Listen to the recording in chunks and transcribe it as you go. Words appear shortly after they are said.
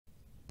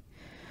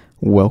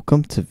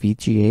Welcome to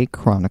VGA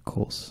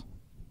Chronicles.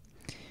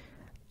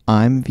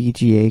 I'm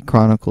VGA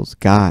Chronicles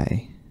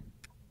Guy.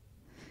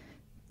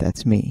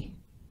 That's me.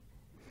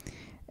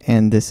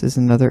 And this is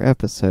another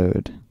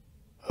episode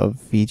of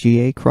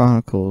VGA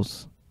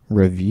Chronicles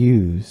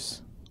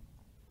Reviews.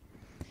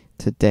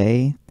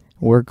 Today,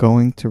 we're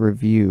going to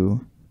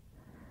review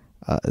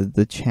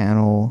the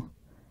channel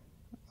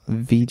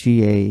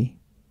VGA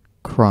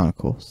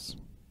Chronicles.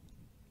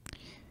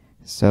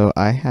 So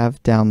I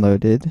have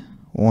downloaded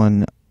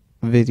one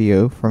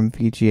video from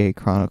VGA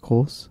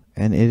Chronicles,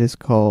 and it is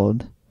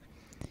called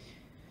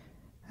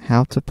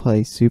How to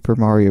Play Super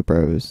Mario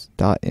Bros.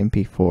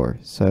 .mp4.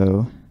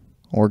 So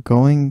we're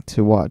going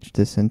to watch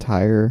this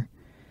entire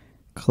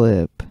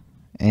clip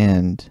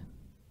and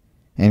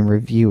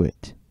review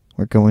it.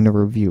 We're going to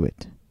review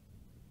it.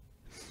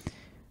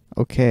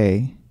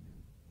 Okay,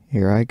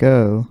 here I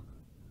go.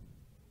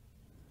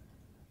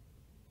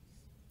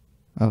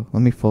 Oh,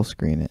 let me full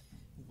screen it.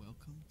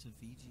 Welcome to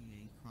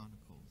VGA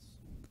Chronicles.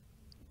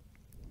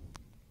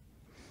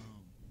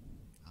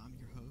 I'm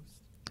your host,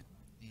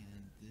 and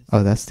this.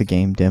 Oh, that's the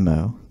game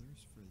demo.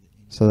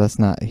 So that's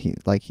not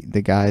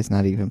the guy's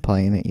not even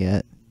playing it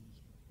yet.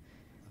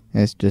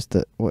 It's just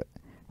a what?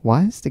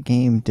 Why is the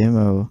game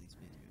demo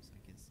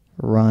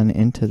run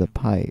into the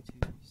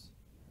pipe?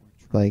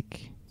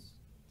 Like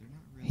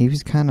he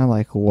was kind of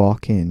like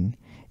walking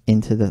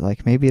into the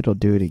maybe it'll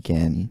do it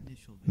again.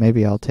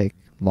 Maybe I'll take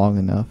long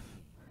enough.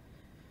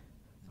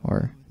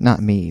 Or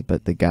not me,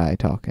 but the guy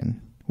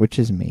talking, which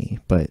is me,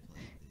 but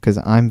because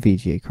I'm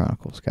VGA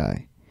Chronicles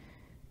Guy,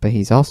 but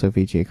he's also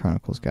VGA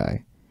Chronicles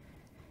Guy.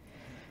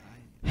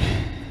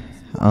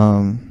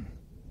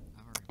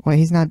 Wait,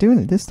 he's not doing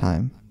it this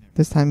time.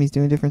 This time he's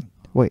doing different.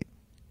 Wait,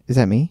 is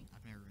that me?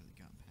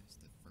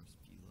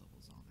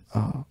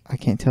 Oh, I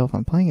can't tell if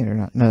I'm playing it or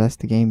not. No, that's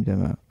the game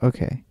demo.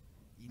 Okay.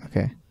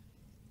 Okay.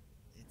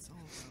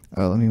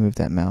 Oh, let me move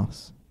that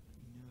mouse.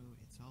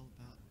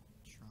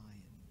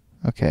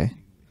 Okay.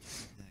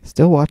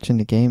 Still watching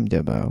the game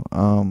demo.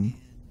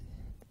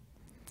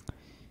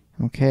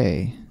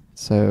 Okay.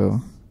 So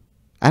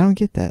I don't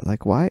get that.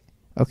 Like why?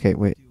 Okay,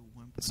 wait.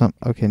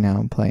 Okay, now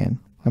I'm playing.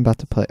 I'm about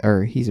to play,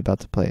 or he's about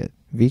to play it.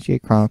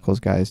 VGA Chronicles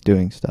Guy is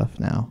doing stuff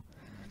now.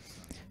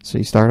 So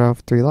you start off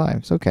with 3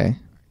 lives. Okay.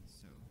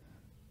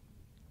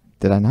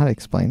 Did I not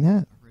explain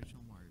that?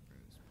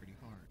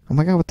 Oh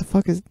my god, what the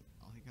fuck is...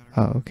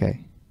 Oh,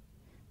 okay.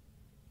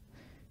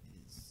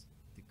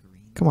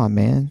 Come on,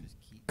 man.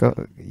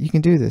 Go. You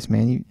can do this,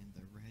 man.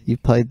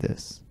 You've played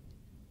this.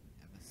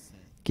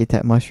 Get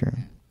that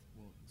mushroom.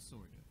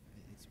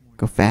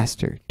 Go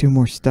faster. Do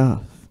more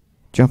stuff.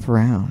 Jump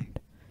around.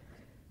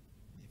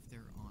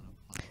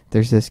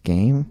 There's this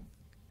game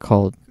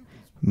called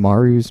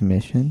Mario's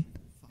Mission,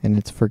 and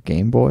it's for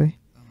Game Boy.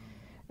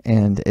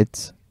 And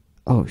it's...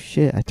 Oh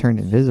shit, I turned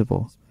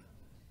invisible.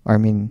 Or I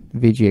mean,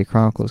 VGA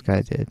Chronicles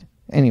Guy did.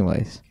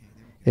 Anyways,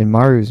 in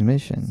Mario's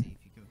Mission,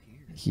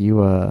 you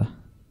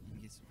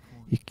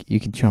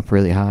can jump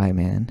really high,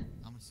 man.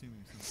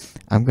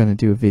 I'm gonna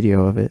do a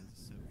video of it.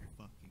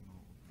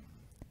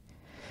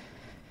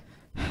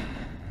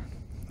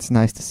 It's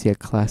nice to see a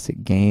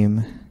classic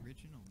game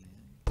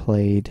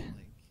played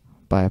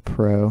by a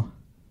pro.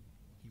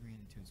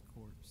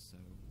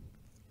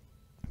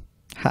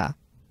 Ha!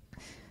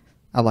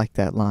 I like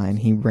that line.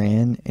 He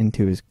ran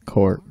into his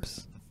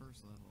corpse.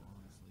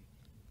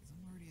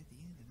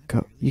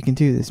 Go. You can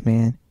do this,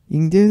 man. You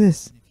can do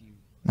this.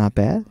 Not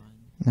bad.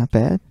 Not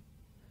bad.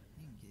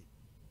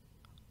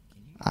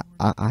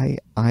 I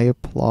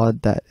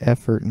applaud that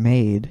effort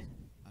made.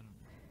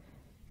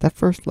 That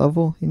first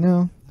level, you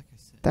know,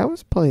 that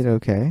was played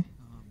okay.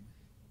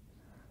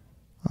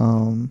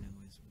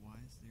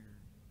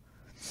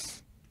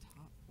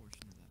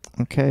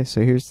 Okay,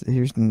 so here's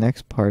the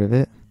next part of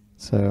it.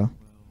 So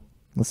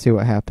let's see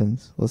what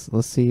happens.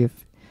 Let's see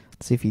if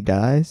he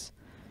dies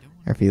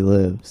or if he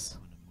lives.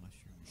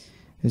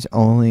 There's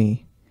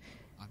only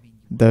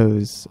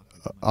those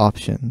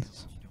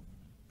options.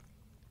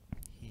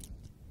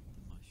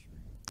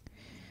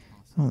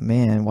 Oh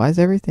man, why is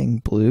everything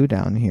blue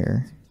down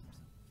here?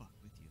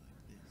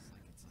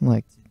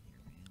 Like,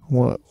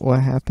 what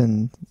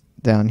happened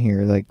down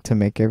here, like, to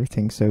make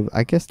everything so...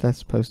 I guess that's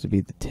supposed to be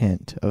the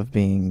tint of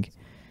being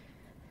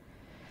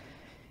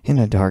in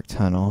a dark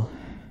tunnel.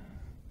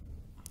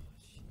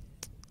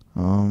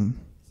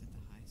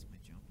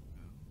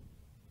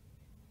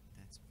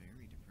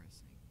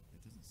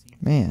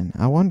 Man,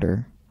 I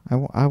wonder. I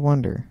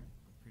wonder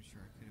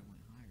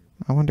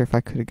if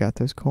I could have got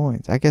those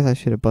coins. I guess I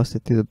should have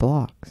busted through the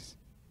blocks.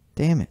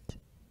 Damn it.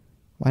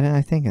 Why didn't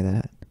I think of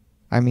that?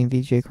 I mean,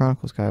 VGA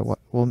Chronicles Guy.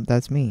 Well,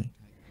 that's me.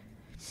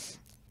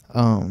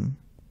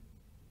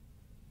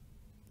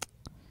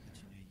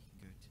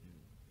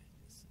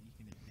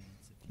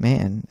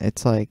 Man,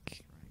 it's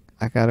like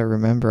I gotta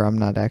remember I'm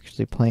not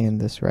actually playing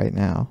this right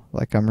now.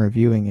 Like, I'm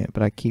reviewing it,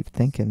 but I keep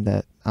thinking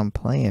that I'm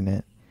playing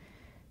it.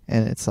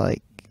 And it's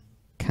like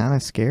kind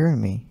of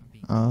scaring me.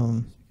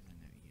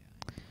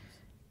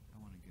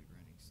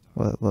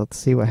 Well, let's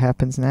see what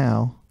happens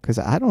now. Because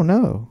I don't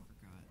know.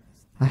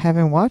 I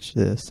haven't watched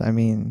this. I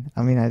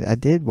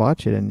did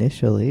watch it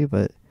initially,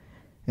 but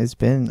it's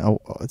been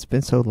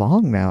so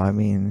long now. I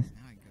mean,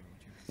 Now I go to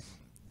your phone.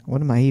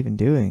 what am I even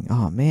doing?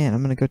 Oh man,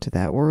 I'm gonna go to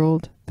that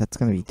world. That's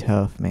gonna be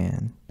tough,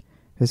 man.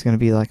 There's gonna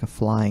be like a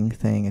flying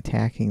thing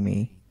attacking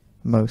me.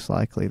 Most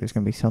likely, there's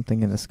gonna be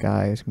something in the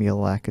sky. There's gonna be a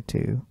Lakitu.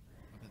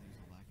 I bet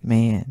there's a lack of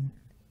Man.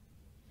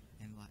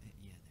 and yeah, there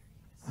he is.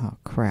 Oh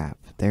crap!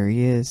 There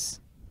he is.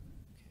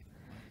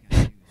 Okay,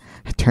 all you gotta do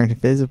is I turned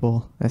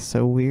invisible. That's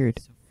so weird.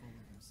 he's so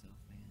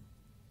full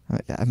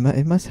of himself, man.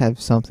 It must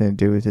have something to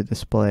do with the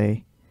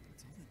display.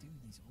 That's all they do in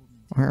these old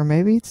Nintendo Or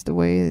maybe it's the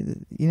way,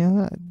 you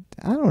know,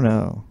 I don't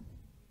know.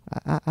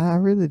 I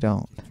really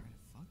don't. games. They try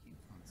to fuck you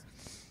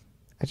constantly.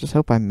 I just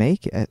hope I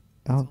make it. It's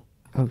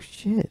Oh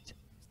shit.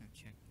 There's no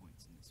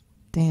checkpoints in this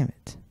one. Damn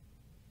it.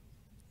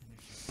 And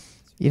there's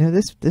just You know,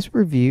 this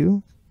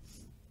review,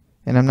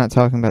 and I'm not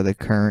talking about the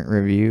current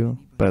review,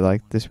 but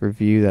like this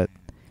review that,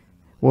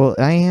 well,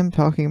 I am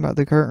talking about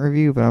the current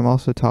review, but I'm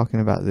also talking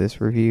about this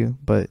review.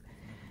 But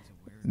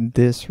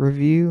this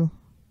review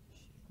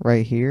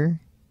right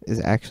here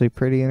is actually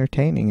pretty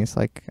entertaining. It's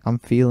like I'm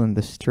feeling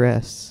the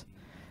stress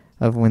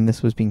of when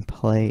this was being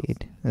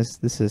played.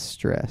 This is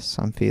stress.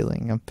 I'm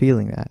feeling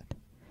that.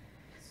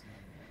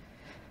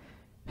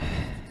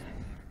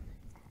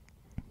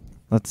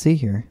 Let's see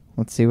here.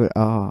 Let's see what.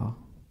 Oh,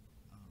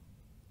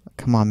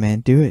 come on,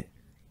 man, do it.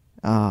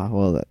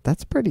 Well,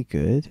 that's pretty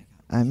good.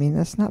 I mean,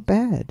 that's not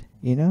bad.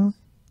 You know,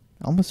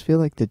 I almost feel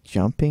like the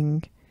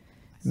jumping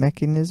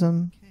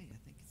mechanism okay. I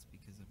think it's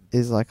because of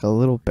is like a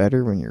little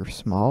better when you're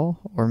small,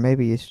 or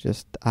maybe it's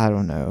just, I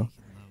don't know.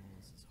 making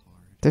levels is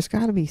hard. There's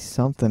got to be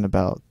something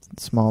about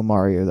small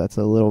Mario that's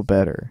a little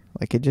better.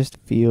 Like, it just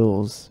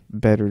feels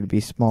better to be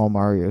small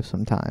Mario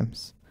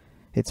sometimes.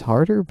 It's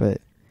harder,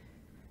 but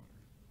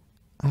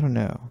I don't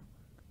know.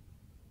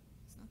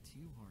 It's not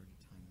too hard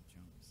to time the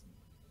jumps.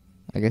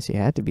 I guess you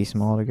had to be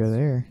small to go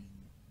there.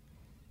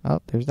 Oh,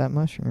 there's that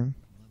mushroom.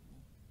 Level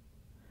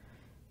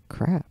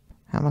Crap.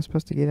 How am I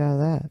supposed to get out of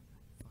that?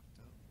 fucked up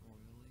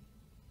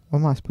royally. What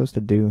am I supposed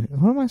to do?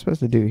 What am I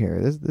supposed to do here?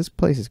 This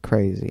place is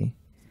crazy.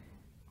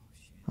 Oh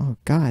shit. Oh,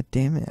 god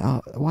damn it.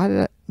 Oh, why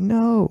did I...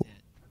 No.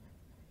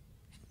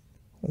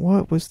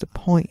 What was the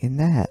point in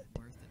that?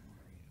 Worth it,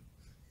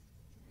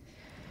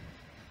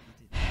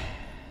 Mario.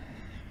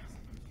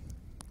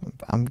 You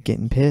did I'm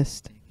getting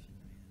pissed.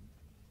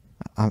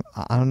 addiction, man.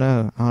 I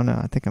don't know.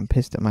 I think I'm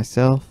pissed at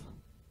myself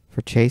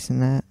for chasing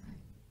that. Oh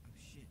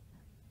shit.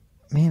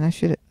 Man, I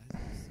should have...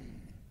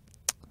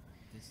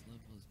 This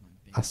level is my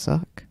big I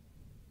suck.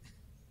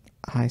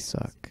 I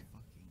suck.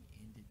 fucking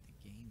ended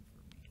the game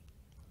for me.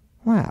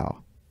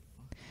 Wow.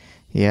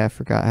 Yeah, I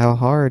forgot how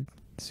hard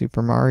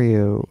Super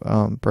Mario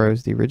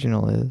Bros. The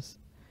original is.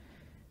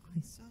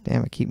 I suck.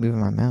 Damn, I keep moving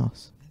my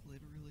mouse. I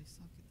literally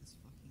suck at this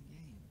fucking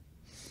game.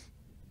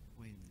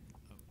 Wait a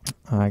minute.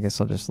 Oh, I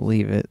guess I'll just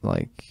leave it,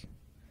 like,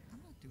 I'm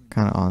not doing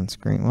kind of on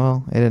screen.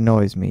 Well, it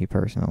annoys me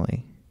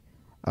personally.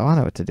 Oh, I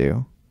know what to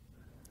do.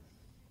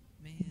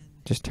 Man.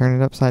 Just turn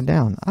it upside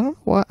down. I don't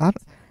know why.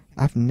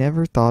 I've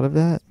never thought of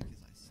that. Because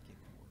I skipped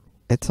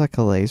world. It's like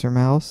a laser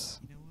mouse,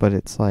 You know what? but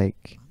it's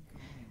like, I'm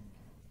going to do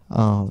this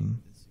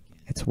again.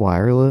 it's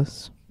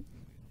wireless.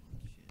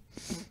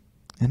 Shit.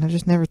 And I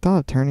just never thought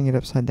of turning it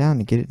upside down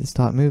to get it to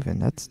stop moving.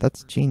 That's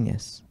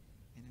genius.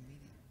 And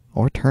immediately.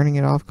 Or turning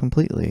it off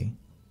completely.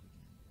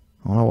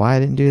 I don't know why I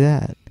didn't do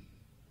that.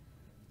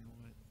 You know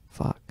what?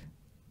 Fuck. I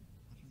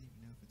don't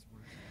even know if it's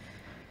worth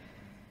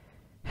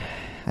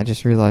it. I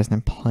just realized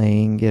I'm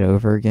playing it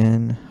over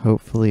again.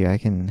 Hopefully I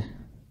can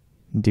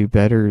do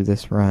better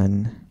this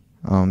run.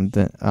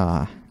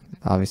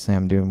 Obviously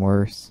I'm doing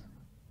worse.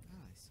 God,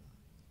 I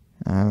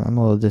suck. I'm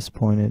a little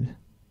disappointed. I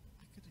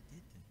could have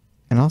did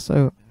that. And also,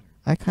 Better.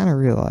 I kind of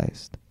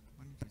realized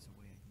Wonder if there's a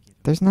way I can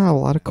get there's not a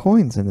lot of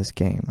coins in this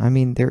game. I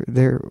mean,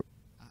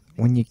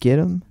 when you get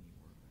 'em,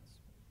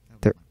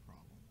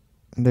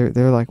 they're-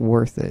 they're like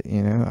worth it,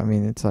 you know? I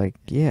mean, it's like,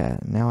 yeah,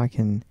 now I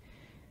can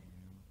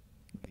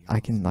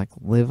like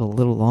live a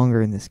little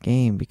longer in this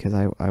game because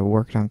I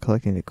worked on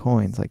collecting the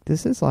coins. Like,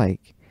 this is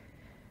like,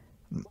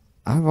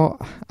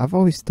 I've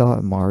always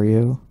thought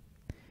Mario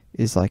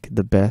is like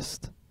the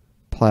best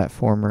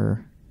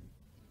platformer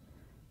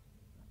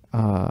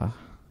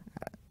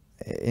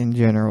in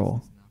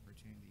general.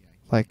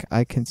 Like,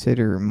 I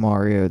consider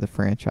Mario the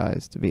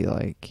franchise to be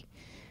like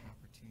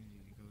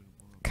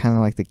kind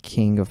of like the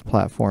king of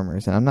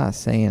platformers, and I'm not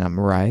saying I'm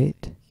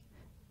right,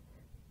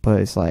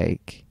 but it's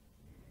like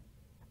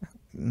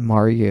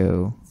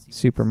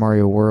Super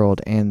Mario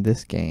World and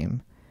this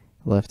game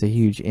left a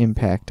huge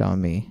impact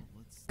on me,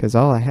 because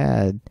all I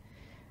had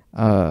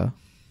at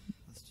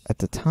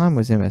the time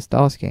was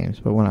MS-DOS games,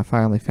 but when I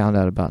finally found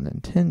out about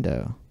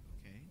Nintendo,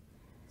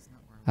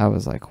 I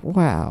was like,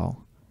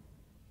 wow,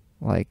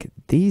 like,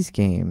 these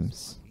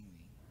games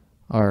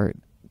are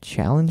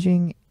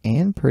challenging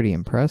and pretty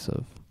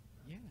impressive.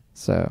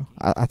 So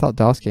I thought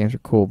DOS games were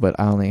cool, but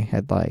I only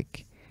had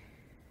like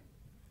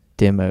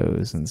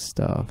demos and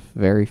stuff.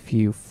 Very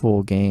few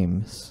full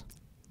games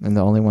And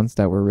the only ones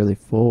that were really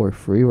full were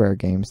freeware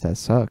games that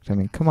sucked. I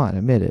mean, come on,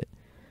 admit it.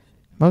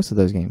 Most of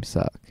those games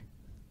suck.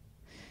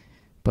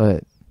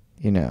 But,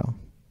 you know,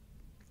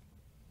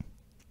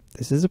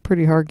 this is a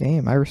pretty hard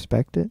game. I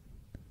respect it.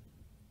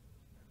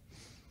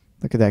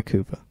 Look at that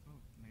Koopa. Oh,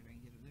 maybe I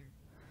can get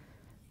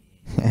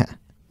it there. Yeah,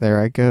 there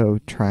I go,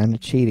 trying to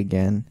cheat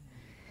again.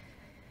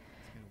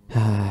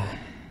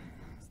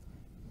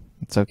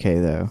 It's okay,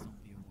 though.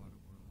 Be a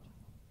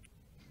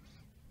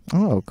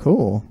water world. Oh,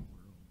 cool.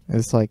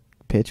 It's like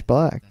pitch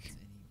black, That's any.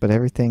 but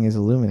everything is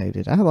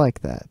illuminated. I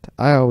like that.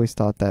 I always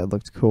thought that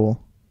looked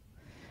cool.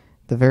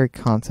 The very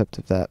concept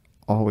of that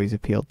always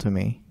appealed to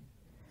me.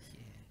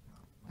 Yeah.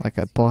 Like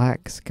a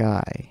black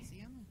sky.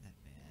 See, I'm not that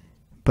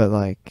bad. But,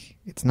 like,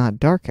 it's not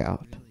dark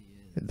out. It really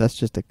is. That's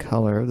just the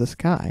color of the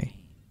sky.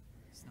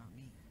 It's not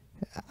me.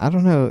 I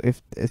don't know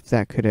if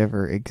that could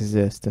ever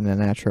exist in a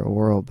natural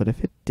world, but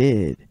if it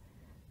did,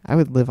 I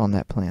would live on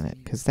that planet,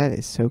 because that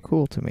is so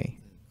cool to me.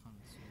 The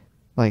connoisseur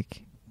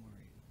Like, of Mario.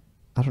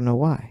 I don't know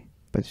why,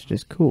 but it's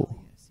just cool.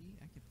 Yeah, see,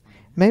 I could find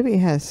that. Maybe it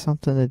has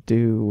something to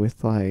do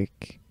with,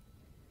 like,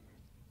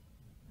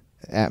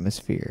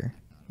 atmosphere.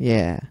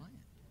 Yeah. Plant.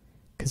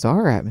 Because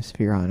our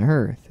atmosphere on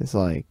Earth is,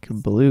 like,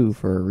 blue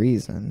for a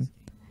reason.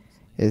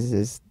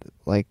 Is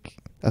like,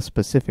 a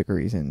specific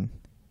reason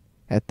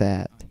at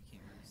that. Oh, you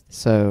can't really stay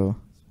So, on this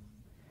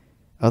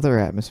one. other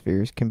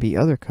atmospheres can be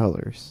other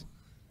colors.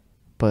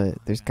 But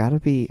there's got to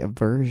be a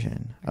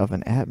version of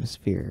an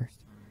atmosphere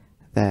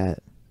that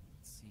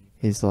Let's see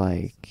if is,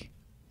 like,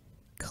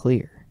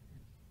 clear.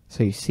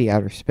 So you see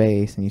outer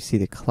space and you see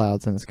the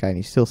clouds in the sky and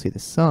you still see the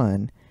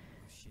sun,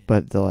 oh, shit.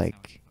 but That's how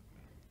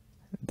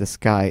the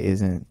sky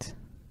isn't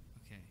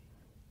Okay.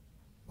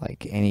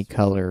 like any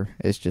color.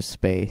 It's just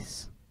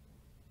space.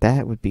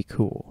 That would be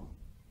cool.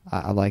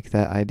 I like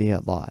that idea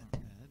a lot.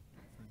 Not bad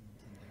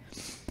for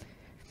Nintendo.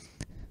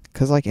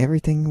 Because, like,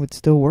 everything would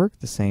still work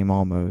the same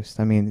almost.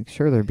 I mean,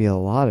 sure, there'd be a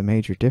lot of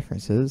major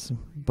differences,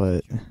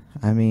 but,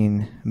 I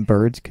mean,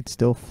 birds could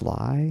still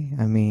fly.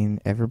 I mean,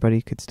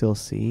 everybody could still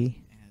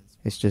see.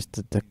 As It's just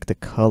the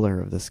color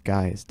of the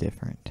sky is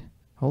different.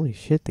 Holy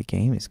shit, the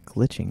game is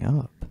glitching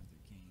up. other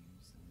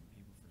games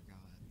and people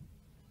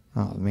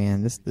forgot. Oh,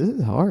 man, this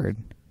is hard.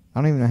 I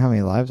don't even know how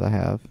many lives I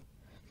have.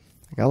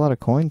 I got a lot of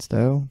coins,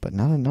 though, but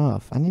not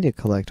enough. I need to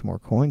collect more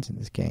coins in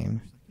this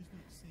game.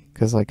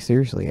 Because, like,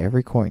 seriously,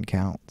 every coin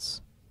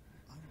counts.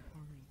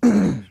 I'm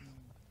part of the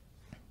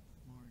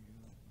Mario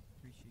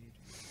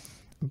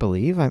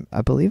appreciator.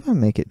 I believe I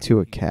make it to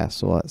a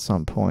castle at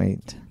some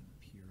point.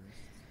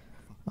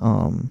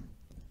 Purist.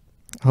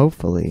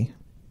 Hopefully.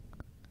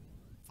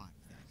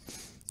 5,000.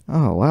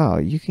 Oh, wow,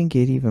 you can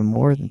get even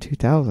more than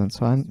 2,000,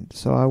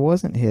 so I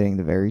wasn't hitting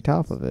the very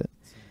top of it.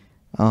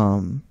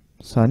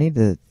 So I need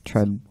to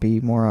try to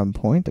be more on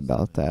point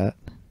about that.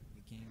 The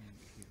gaming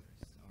purists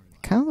are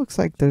like Kind of looks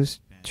like those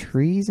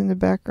trees in the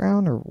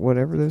background, or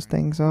whatever those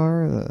things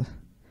are, the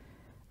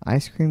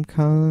ice cream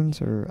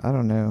cones, or I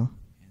don't know.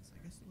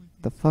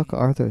 The fuck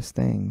are those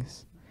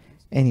things?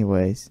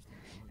 Anyways,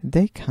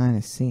 they kind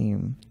of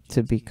seem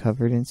to be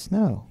covered in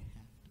snow.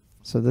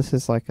 So this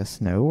is like a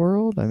snow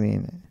world? I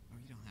mean, Oh,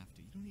 you don't have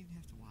to. You don't even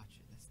have to watch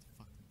it. That's the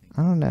fucking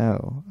thing. I don't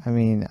know. I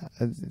mean,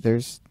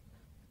 there's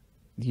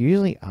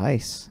usually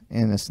ice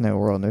in a snow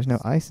world. There's no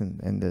ice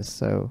in this,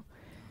 so God,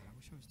 I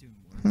wish I was doing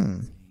worse in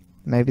this game.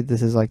 maybe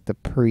this is like the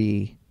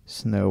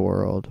pre-snow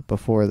world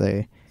before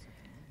they,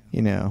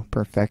 you know,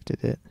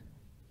 perfected it.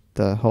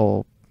 The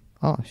whole,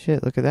 oh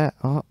shit, look at that.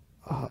 Oh,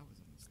 That was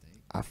a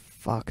mistake. I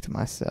fucked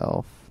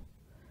myself.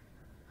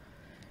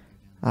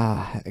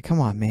 Come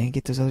on, man,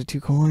 get those other 2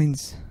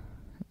 coins.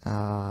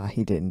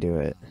 He didn't do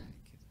it. I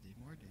could've did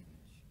more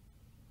damage.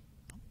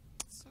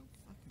 I'm so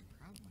fucking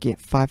proud of myself. Get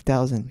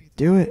 5,000.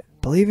 Do it.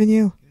 Believe in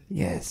you. Good.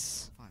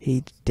 Yes,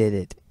 he did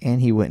it,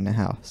 and he went in the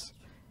house.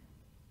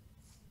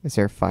 Is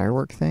there a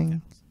firework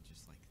thing? 5,000,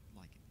 just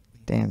like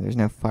it. Damn, there's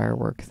no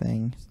firework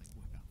thing. Just like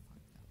whip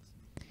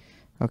out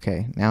 5,000.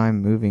 Okay, now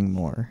I'm moving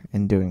more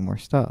and doing more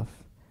stuff.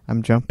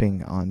 I'm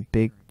jumping on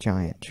big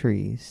giant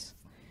trees.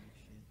 Fucking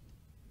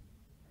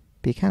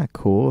shit. Be kind of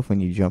cool if when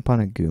you jump on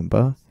a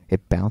Goomba,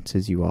 it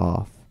bounces you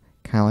off.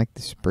 Kind of like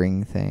the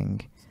spring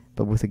thing,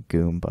 but with a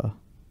Goomba.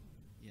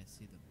 Yeah,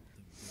 see, the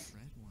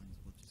red ones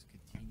will just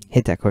continue.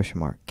 Hit that question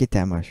mark. Get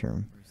that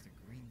mushroom. Whereas the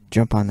green ones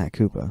Jump on that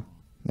fall Koopa. off.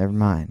 Never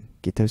mind.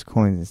 Get those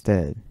coins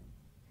instead.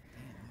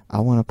 I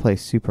want to play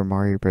Super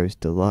Mario Bros.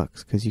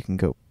 Deluxe because you can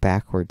go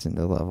backwards in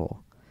the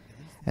level.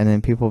 And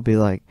then people will be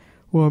like,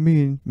 well, I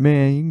mean,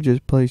 man, you can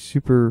just play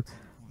Super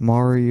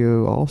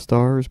Mario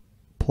All-Stars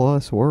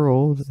Plus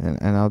World.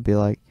 And I'll be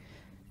like,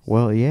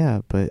 well, yeah,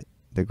 but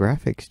the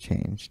graphics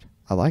changed.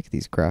 I like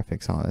these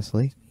graphics,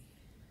 honestly.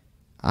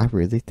 I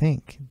really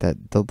think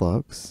that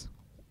Deluxe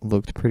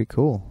looked pretty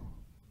cool.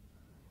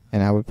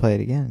 And I would play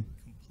it again.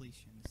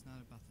 Completion. It's not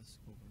about the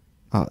score.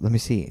 Oh, let me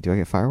see. Do I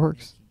get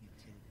fireworks?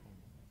 Making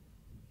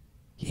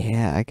it to the goal.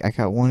 Yeah, I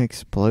got one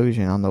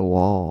explosion on the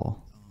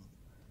wall.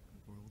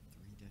 World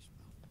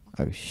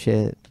 3-. Oh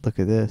shit, look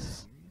at this.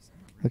 Serious?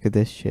 Not Look at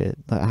this shit.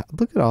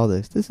 Look at all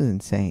this. This is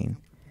insane.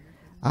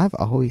 I've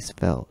always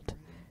felt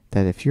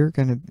that if you're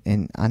gonna,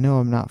 and I know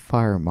I'm not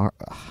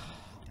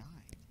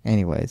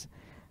anyways,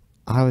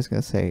 I was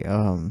gonna say,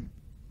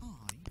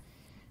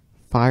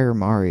 Fire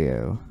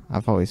Mario,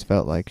 I've always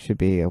felt like should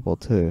be able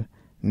to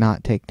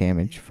not take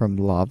damage from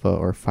lava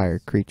or fire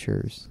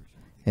creatures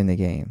in the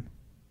game.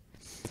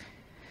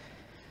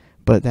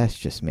 But that's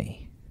just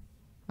me.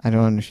 I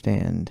don't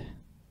understand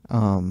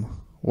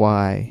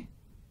why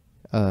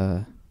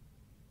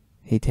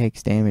he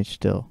takes damage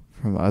still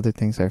from other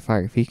things that are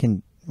fire. If he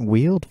can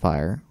wield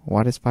fire,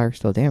 why does fire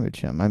still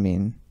damage him? I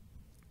mean,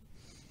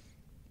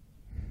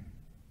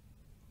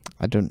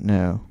 I don't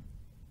know.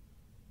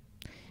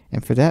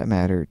 And for that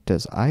matter,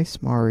 does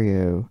Ice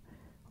Mario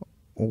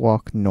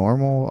walk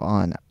normal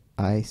on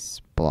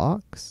ice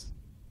blocks?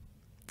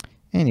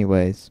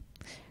 Anyways,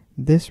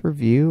 this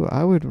review,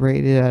 I would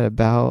rate it at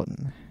about...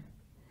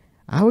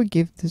 I would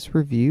give this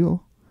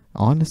review,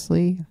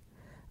 honestly,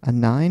 a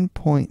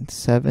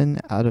 9.7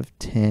 out of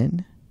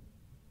 10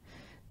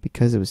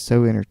 because it was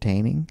so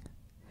entertaining.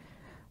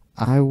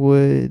 I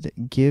would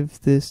give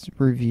this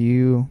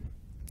review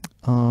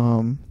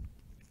 40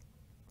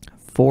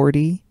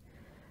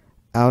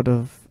 out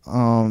of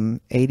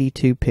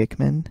 82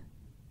 Pikmin.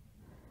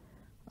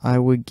 I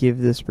would give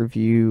this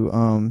review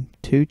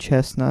 2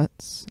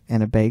 chestnuts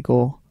and a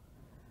bagel.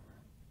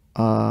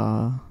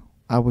 I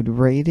would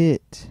rate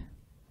it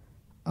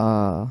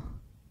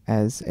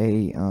as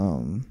a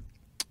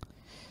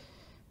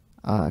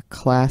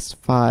class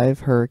 5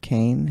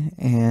 hurricane,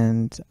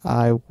 and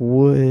I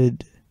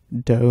would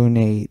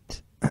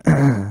donate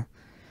the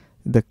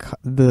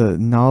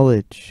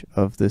knowledge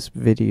of this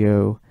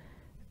video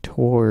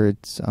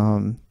towards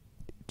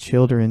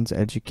children's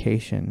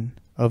education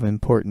of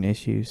important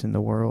issues in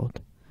the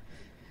world.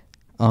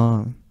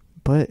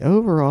 But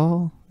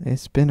overall,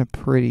 it's been a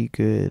pretty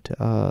good,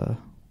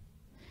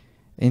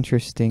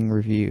 interesting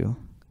review.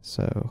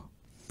 So,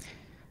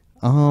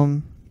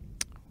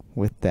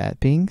 with that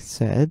being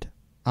said,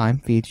 I'm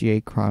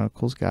VGA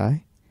Chronicles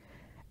guy,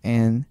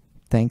 and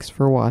thanks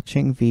for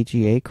watching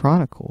VGA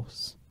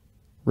Chronicles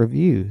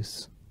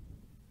Reviews.